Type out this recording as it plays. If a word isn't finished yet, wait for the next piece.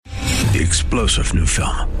The explosive new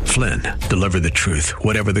film, Flynn, deliver the truth,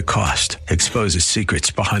 whatever the cost, exposes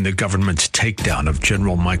secrets behind the government's takedown of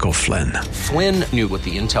General Michael Flynn. Flynn knew what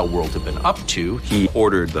the intel world had been up to. He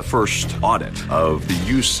ordered the first audit of the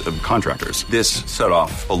use of contractors. This set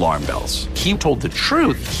off alarm bells. He told the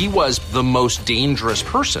truth. He was the most dangerous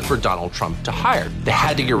person for Donald Trump to hire. They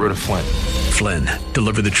had to get rid of Flynn. Flynn,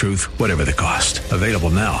 deliver the truth, whatever the cost. Available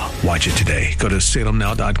now. Watch it today. Go to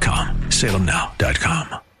salemnow.com.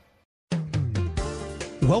 salemnow.com.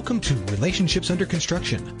 Welcome to Relationships Under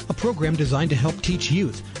Construction, a program designed to help teach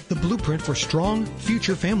youth the blueprint for strong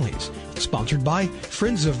future families. Sponsored by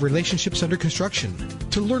Friends of Relationships Under Construction.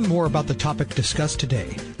 To learn more about the topic discussed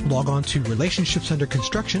today, log on to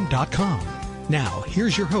relationshipsunderconstruction.com. Now,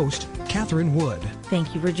 here's your host, Catherine Wood.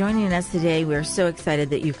 Thank you for joining us today. We're so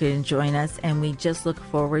excited that you could join us, and we just look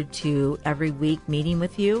forward to every week meeting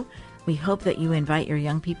with you. We hope that you invite your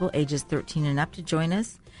young people ages 13 and up to join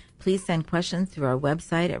us. Please send questions through our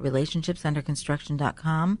website at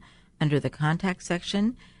relationshipsunderconstruction.com under the contact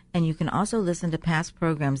section. And you can also listen to past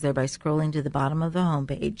programs there by scrolling to the bottom of the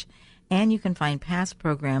homepage. And you can find past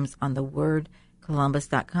programs on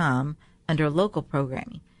thewordcolumbus.com under local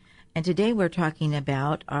programming. And today we're talking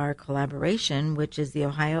about our collaboration, which is the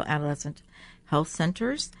Ohio Adolescent Health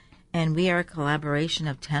Centers. And we are a collaboration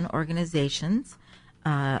of 10 organizations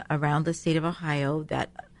around the state of Ohio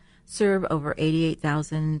that serve over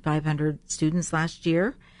 88,500 students last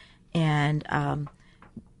year. And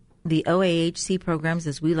the OAHC programs,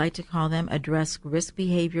 as we like to call them, address risk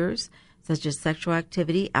behaviors such as sexual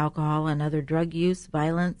activity, alcohol, and other drug use,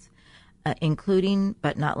 violence, including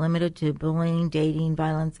but not limited to bullying, dating,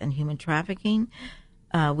 violence, and human trafficking.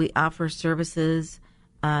 We offer services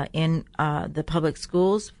in the public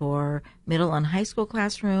schools for middle and high school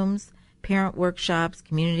classrooms, parent workshops,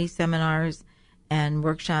 community seminars, and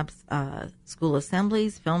workshops, school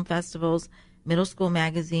assemblies, film festivals, middle school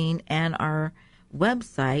magazine, and our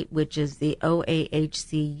website, which is the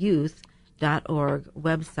oahcyouth.org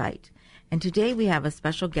website. And today we have a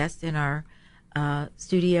special guest in our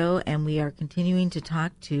studio, and we are continuing to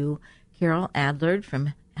talk to Carol Adler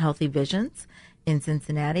from Healthy Visions in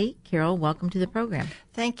Cincinnati. Carol, welcome to the program.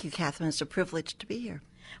 Thank you, Catherine. It's a privilege to be here.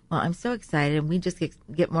 Well, I'm so excited, and we just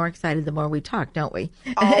get more excited the more we talk, don't we?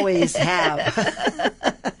 Always have.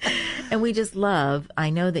 And we just love,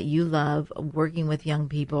 I know that you love working with young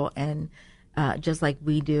people, and just like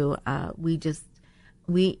we do,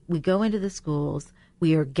 we go into the schools,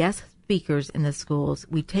 we are guest speakers in the schools,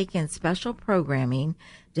 we take in special programming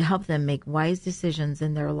to help them make wise decisions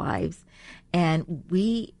in their lives, and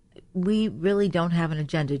we really don't have an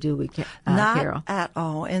agenda, do we, Not Carol? at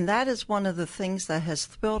all. And that is one of the things that has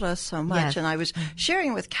thrilled us so much. Yes. And I was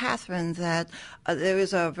sharing with Catherine that there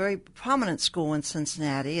is a very prominent school in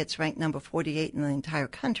Cincinnati. It's ranked number 48 in the entire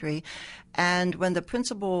country. And when the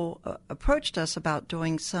principal approached us about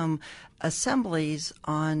doing some assemblies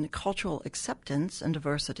on cultural acceptance and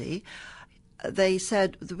diversity, they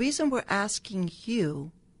said, the reason we're asking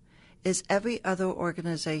you is every other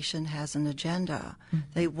organization has an agenda. Mm-hmm.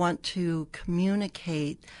 They want to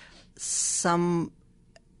communicate some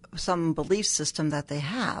belief system that they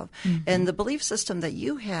have. Mm-hmm. And the belief system that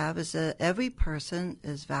you have is that every person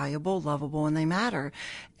is valuable, lovable, and they matter.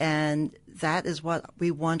 And that is what we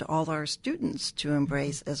want all our students to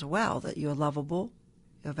embrace as well, that you're lovable,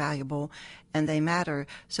 you're valuable, and they matter.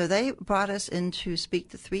 So they brought us in to speak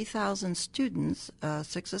to 3,000 students,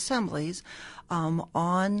 6 assemblies,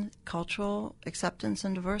 on cultural acceptance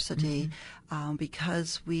and diversity,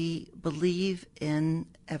 because we believe in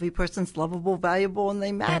every person's lovable, valuable, and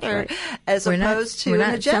they matter, right. as opposed to an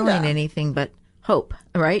agenda. We're not selling anything but hope,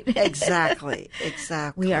 right? Exactly.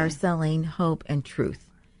 We are selling hope and truth.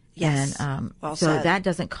 Yes. And well so said. that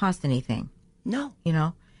doesn't cost anything. No. You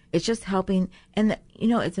know? It's just helping. And,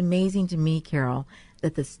 it's amazing to me, Carol,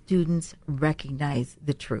 that the students recognize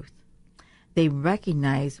the truth. They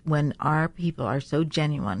recognize when our people are so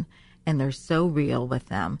genuine and they're so real with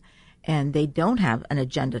them, and they don't have an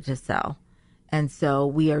agenda to sell. And so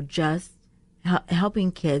we are just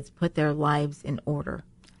helping kids put their lives in order.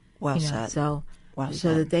 Well said. So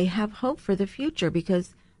that they have hope for the future,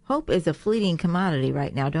 because hope is a fleeting commodity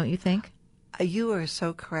right now, don't you think? You are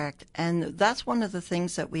so correct. And that's one of the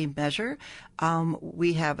things that we measure.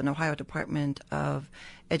 We have an Ohio Department of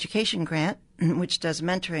Education grant, which does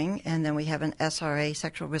mentoring, and then we have an SRA,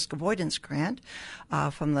 Sexual Risk Avoidance grant,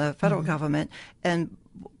 from the federal government. And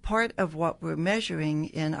part of what we're measuring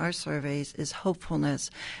in our surveys is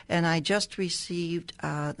hopefulness. And I just received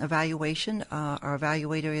an evaluation. Our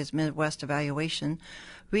evaluator is Midwest Evaluation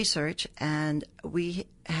Research, and we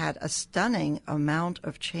had a stunning amount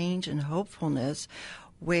of change and hopefulness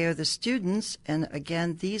where the students, and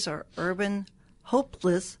again, these are urban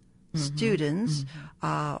hopeless students,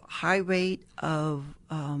 high rate of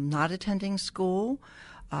not attending school,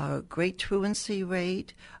 great truancy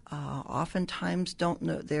rate, oftentimes don't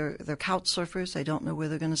know, they're couch surfers, they don't know where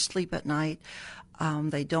they're going to sleep at night.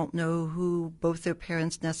 They don't know who both their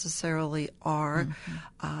parents necessarily are.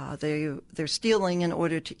 They're stealing in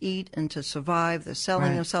order to eat and to survive. They're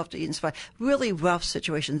selling themselves to eat and survive. Really rough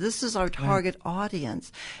situation. This is our target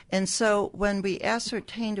audience. And so when we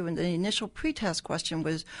ascertained, when the initial pretest question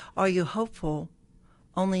was, are you hopeful?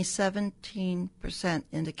 Only 17%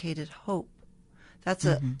 indicated hope. That's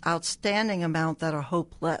an outstanding amount that are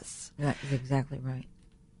hopeless. That is exactly right.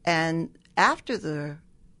 And after the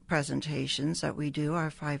presentations that we do,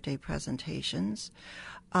 our 5-day presentations,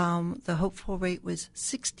 the hopeful rate was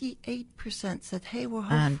 68% said, hey, we're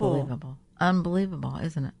hopeful. Unbelievable,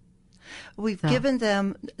 isn't it? We've given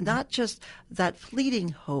them not just that fleeting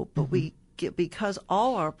hope, but we get, because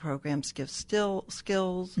all our programs give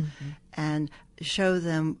skills and show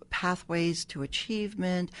them pathways to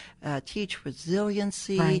achievement, teach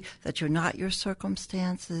resiliency, that you're not your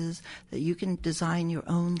circumstances, that you can design your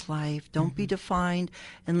own life. Don't be defined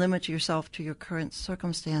and limit yourself to your current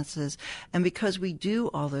circumstances. And because we do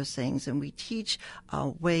all those things and we teach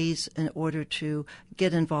ways in order to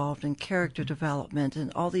get involved in character development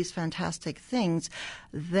and all these fantastic things,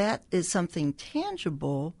 that is something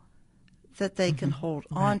tangible that they can hold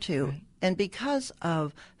on to. And because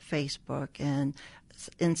of Facebook and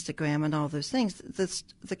Instagram and all those things,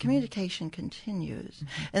 the communication continues.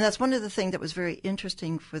 And that's one of the things that was very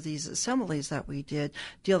interesting for these assemblies that we did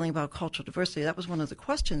dealing about cultural diversity. That was one of the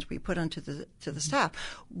questions we put onto the staff.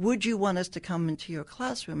 Would you want us to come into your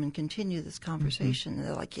classroom and continue this conversation? And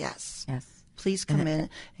they're like, yes. Please come in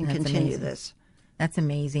and continue this. That's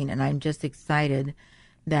amazing. And I'm just excited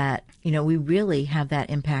that, we really have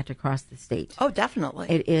that impact across the state. Oh, definitely.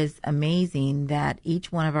 It is amazing that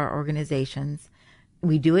each one of our organizations,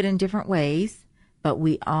 we do it in different ways, but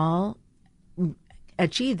we all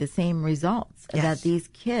achieve the same results. Yes. That these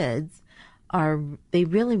kids they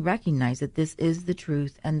really recognize that this is the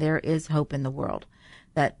truth and there is hope in the world,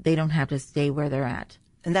 that they don't have to stay where they're at.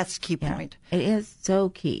 And that's the key point. It is so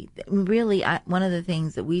key. Really, one of the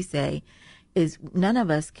things that we say is none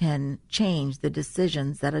of us can change the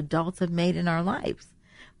decisions that adults have made in our lives.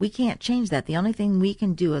 We can't change that. The only thing we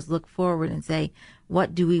can do is look forward and say,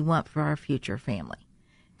 what do we want for our future family?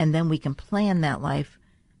 And then we can plan that life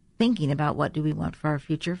thinking about what do we want for our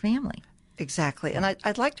future family. Exactly. And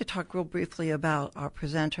I'd like to talk real briefly about our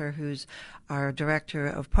presenter, who's our director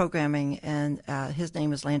of programming, and his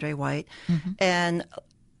name is Landry White. And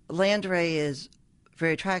Landry is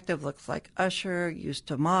very attractive, looks like Usher, used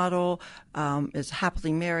to model, is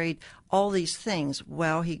happily married, all these things.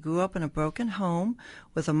 Well, he grew up in a broken home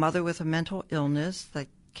with a mother with a mental illness that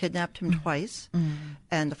kidnapped him twice,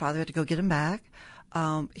 and the father had to go get him back.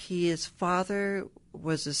 His father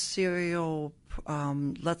was a serial,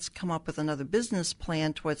 let's come up with another business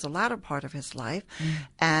plan towards the latter part of his life.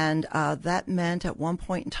 And that meant at one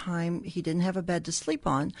point in time he didn't have a bed to sleep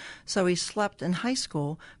on. So he slept in high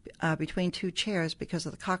school between two chairs because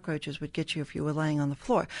of the cockroaches would get you if you were laying on the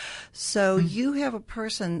floor. So you have a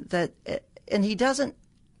person that, and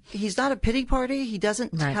he's not a pity party. He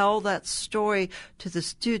doesn't tell that story to the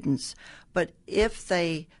students. But if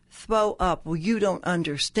they throw up, well, you don't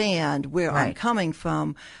understand where I'm coming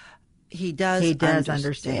from, he does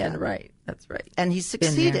understand. Right. That's right. And he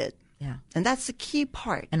succeeded. Yeah. And that's the key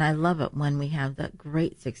part. And I love it when we have the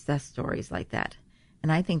great success stories like that.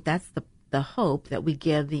 And I think that's the hope that we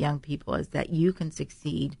give the young people, is that you can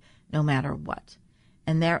succeed no matter what.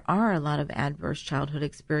 And there are a lot of adverse childhood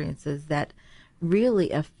experiences that really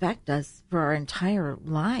affect us for our entire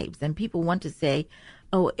lives. And people want to say,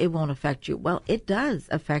 oh, it won't affect you. Well, it does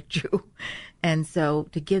affect you. And so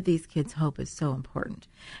to give these kids hope is so important.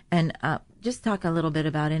 And just talk a little bit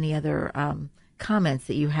about any other comments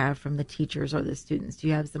that you have from the teachers or the students. Do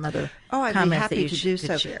you have some other comments I'd be happy that you to do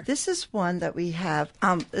so. share? This is one that we have.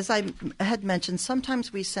 As I had mentioned,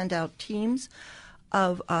 sometimes we send out teams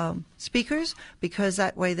of speakers, because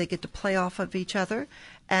that way they get to play off of each other.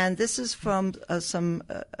 And this is from some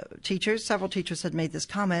teachers. Several teachers had made this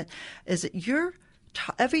comment, is that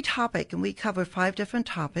every topic, and we cover 5 different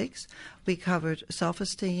topics. We covered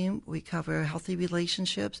self-esteem. We cover healthy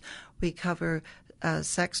relationships. We cover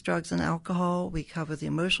sex, drugs, and alcohol. We cover the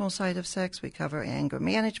emotional side of sex. We cover anger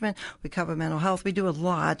management. We cover mental health. We do a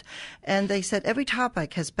lot. And they said every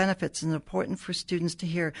topic has benefits and important for students to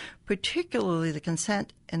hear, particularly the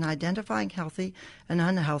consent in identifying healthy and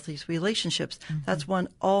unhealthy relationships. That's one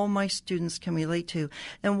all my students can relate to.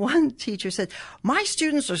 And one teacher said, my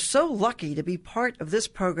students are so lucky to be part of this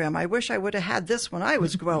program. I wish I would have had this when I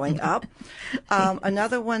was growing up.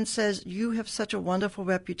 Another one says, you have such a wonderful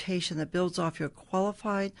reputation that builds off your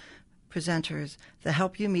qualified presenters that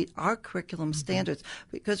help you meet our curriculum standards,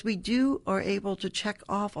 because we are able to check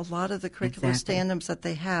off a lot of the curricular standards that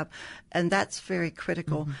they have, and that's very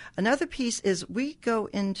critical. Another piece is we go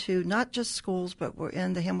into not just schools, but we're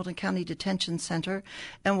in the Hamilton County Detention Center,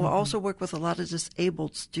 and we'll also work with a lot of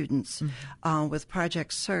disabled students with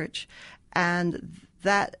Project Search. And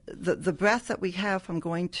that the breadth that we have from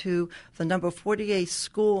going to the number 48th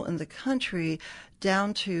school in the country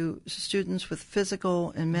down to students with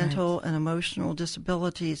physical and mental and emotional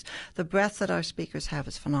disabilities, the breadth that our speakers have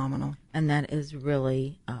is phenomenal. And that is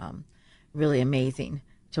really, really amazing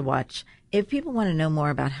to watch. If people want to know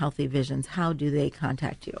more about Healthy Visions, how do they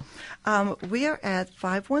contact you? We are at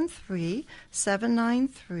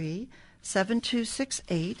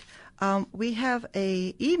 513-793-7268. We have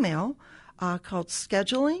a email called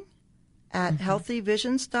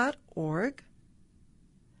scheduling@healthyvisions.org.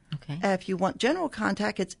 Okay. If you want general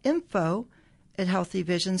contact, it's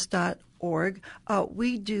info@healthyvisions.org.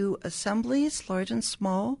 We do assemblies, large and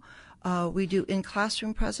small. We do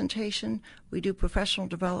in-classroom presentation. We do professional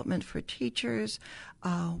development for teachers.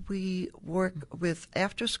 We work with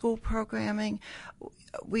after-school programming.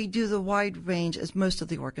 We do the wide range, as most of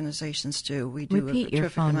the organizations do. We do Repeat your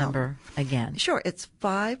phone number again. Sure. It's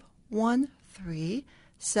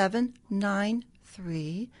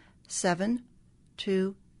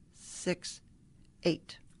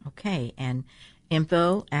 513-793-7268. Okay, and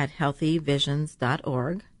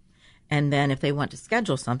info@healthyvisions.org. And then if they want to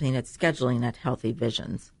schedule something, it's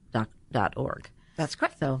scheduling@healthyvisions.org. That's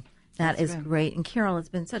correct. So that is great. And Carol, it's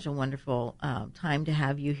been such a wonderful time to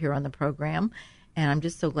have you here on the program. And I'm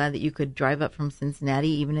just so glad that you could drive up from Cincinnati,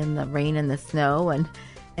 even in the rain and the snow,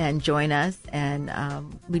 and join us. And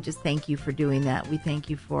we just thank you for doing that. We thank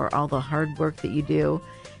you for all the hard work that you do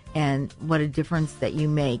and what a difference that you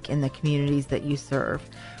make in the communities that you serve.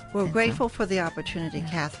 We're grateful for the opportunity,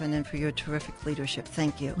 Catherine, and for your terrific leadership.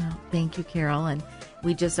 Thank you. Well, thank you, Carol. And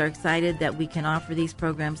we just are excited that we can offer these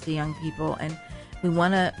programs to young people. And we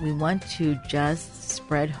want to just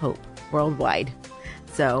spread hope worldwide.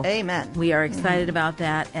 So amen. We are excited about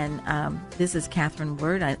that. And this is Catherine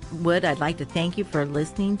Wood. I'd like to thank you for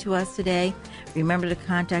listening to us today. Remember to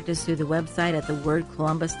contact us through the website at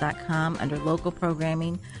thewordcolumbus.com under local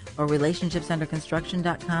programming, or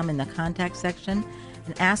relationshipsunderconstruction.com in the contact section,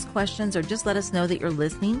 and ask questions or just let us know that you're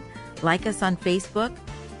listening. Like us on Facebook.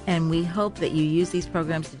 And we hope that you use these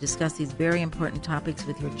programs to discuss these very important topics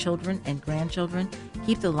with your children and grandchildren.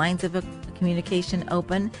 Keep the lines of communication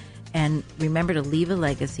open. And remember to leave a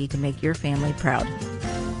legacy to make your family proud.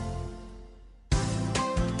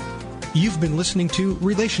 You've been listening to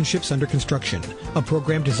Relationships Under Construction, a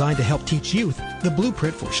program designed to help teach youth the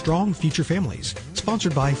blueprint for strong future families,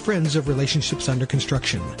 sponsored by Friends of Relationships Under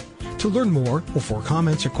Construction. To learn more or for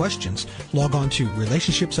comments or questions, log on to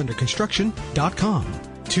relationshipsunderconstruction.com.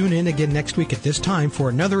 Tune in again next week at this time for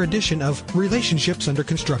another edition of Relationships Under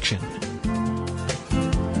Construction.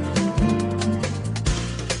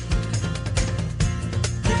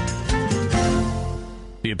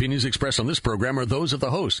 The opinions expressed on this program are those of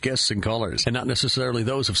the host, guests, and callers, and not necessarily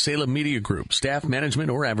those of Salem Media Group, staff, management,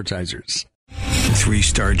 or advertisers.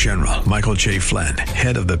 3-star General Michael J. Flynn,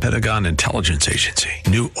 head of the Pentagon Intelligence Agency,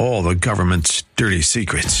 knew all the government's dirty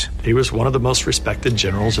secrets. He was one of the most respected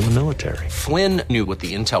generals in the military. Flynn knew what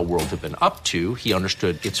the intel world had been up to. He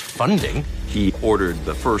understood its funding. He ordered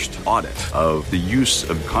the first audit of the use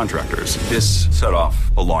of contractors. This set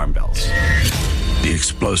off alarm bells. The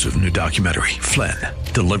explosive new documentary, Flynn,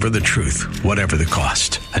 Deliver the Truth, Whatever the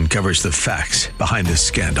Cost, uncovers the facts behind this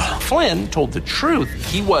scandal. Flynn told the truth.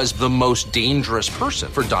 He was the most dangerous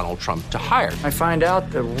person for Donald Trump to hire. I find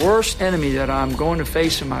out the worst enemy that I'm going to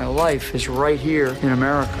face in my life is right here in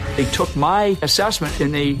America. They took my assessment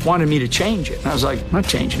and they wanted me to change it. And I was like, I'm not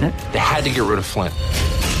changing it. They had to get rid of Flynn.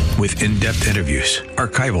 With in-depth interviews,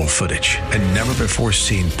 archival footage, and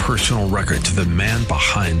never-before-seen personal records of the man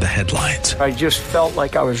behind the headlines. I just felt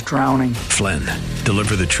like I was drowning. Flynn,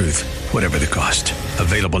 Deliver the Truth, Whatever the Cost.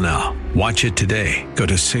 Available now. Watch it today. Go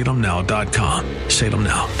to salemnow.com.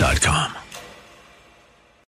 salemnow.com.